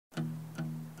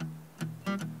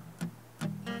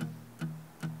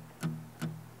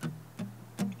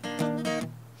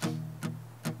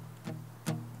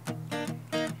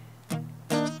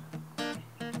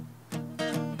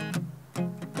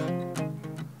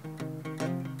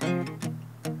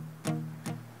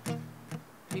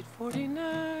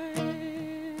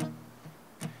49,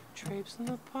 drapes in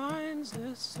the pines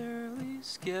this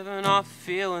early's giving off a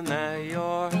feeling that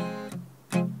you're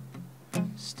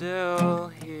still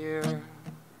here.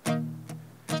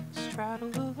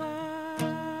 Straddle the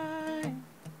line,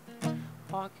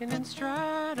 walking in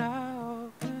stride. I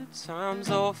hope good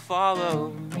times will follow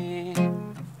me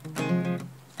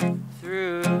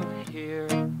through here.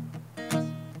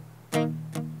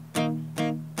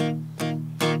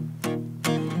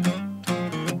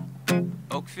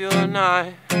 Oakfield and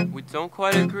I, we don't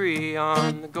quite agree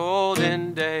on the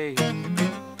golden days.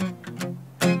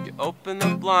 You open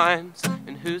the blinds,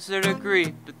 and who's there to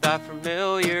greet but that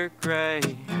familiar gray?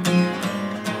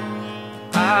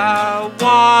 I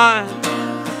want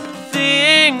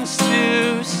things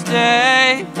to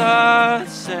stay the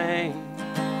same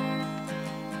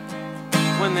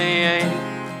when they ain't.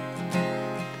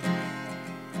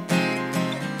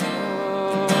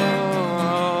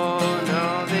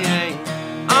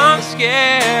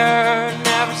 Scared,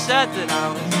 never said that I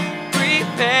was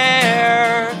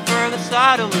prepared for the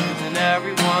sight of losing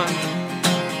everyone.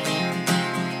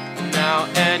 And now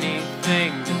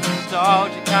anything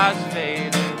nostalgic has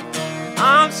faded.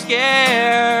 I'm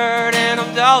scared and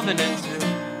I'm delving into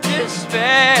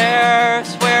despair.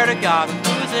 Swear to God I'm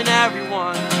losing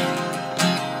everyone.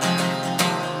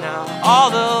 Now all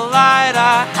the light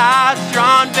I had's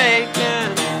drawn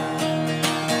vacant.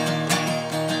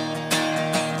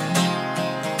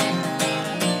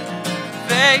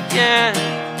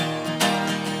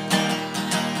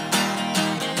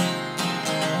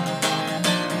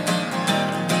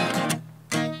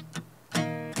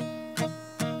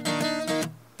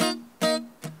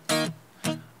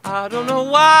 I don't know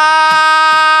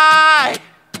why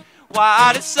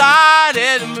I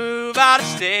decided to move out of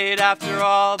state after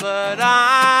all, but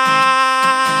I'm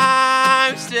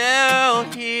still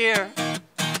here.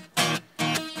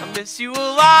 I miss you a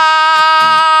lot.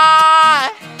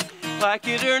 Like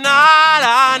it or not,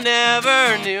 I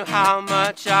never knew how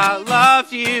much I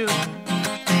loved you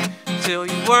till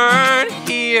you weren't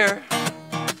here.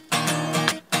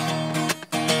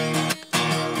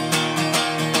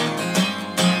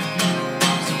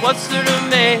 So what's there to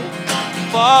make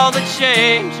of all the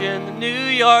change in the New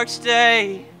York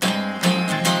State?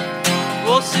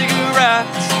 Roll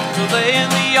cigarettes to lay in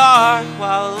the yard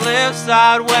while I live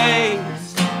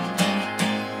sideways,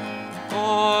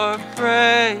 or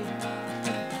pray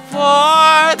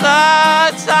for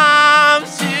the times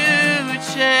to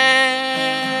change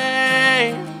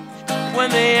when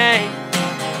they ain't.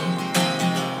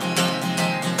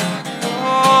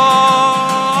 Oh,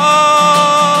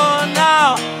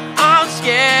 no, I'm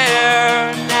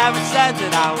scared. Never said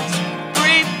that I was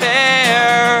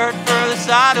prepared for the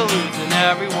sight of losing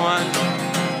everyone.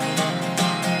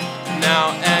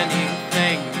 Now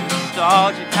anything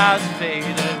nostalgic has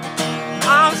faded.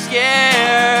 I'm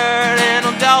scared and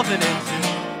I'm delving into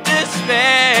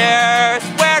despair.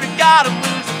 Swear to God I'm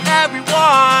losing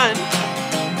everyone.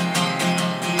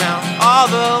 Now all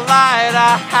the light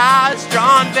I had's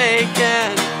drawn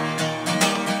vacant.